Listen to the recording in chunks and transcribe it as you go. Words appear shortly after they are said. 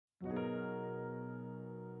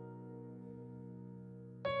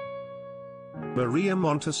Maria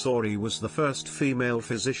Montessori was the first female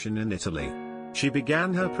physician in Italy. She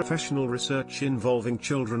began her professional research involving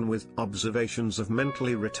children with observations of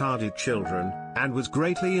mentally retarded children, and was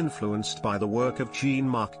greatly influenced by the work of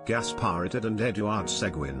Jean-Marc Gasparetto and Édouard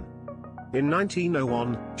Seguin. In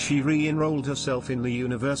 1901, she re-enrolled herself in the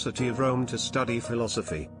University of Rome to study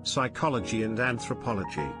philosophy, psychology and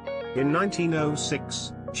anthropology. In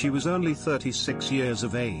 1906, she was only 36 years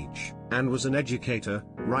of age, and was an educator,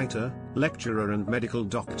 writer, lecturer and medical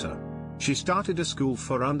doctor. She started a school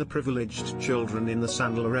for underprivileged children in the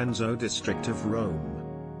San Lorenzo district of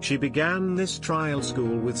Rome. She began this trial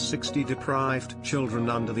school with 60 deprived children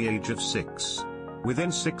under the age of 6.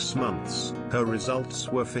 Within 6 months, her results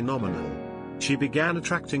were phenomenal. She began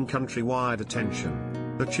attracting countrywide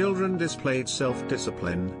attention. The children displayed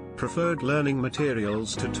self-discipline, preferred learning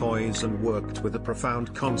materials to toys and worked with a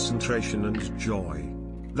profound concentration and joy.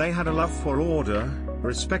 They had a love for order,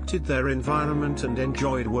 respected their environment and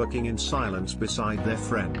enjoyed working in silence beside their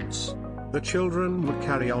friends. The children would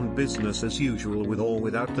carry on business as usual with or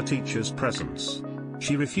without the teacher's presence.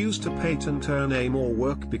 She refused to patent her name or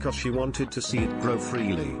work because she wanted to see it grow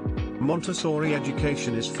freely. Montessori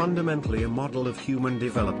education is fundamentally a model of human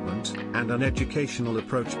development, and an educational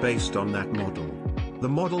approach based on that model. The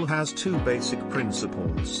model has 2 basic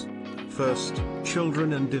principles. First,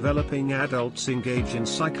 children and developing adults engage in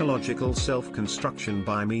psychological self-construction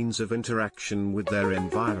by means of interaction with their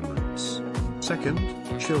environments. Second,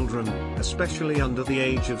 children, especially under the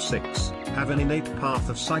age of 6, have an innate path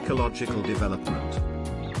of psychological development.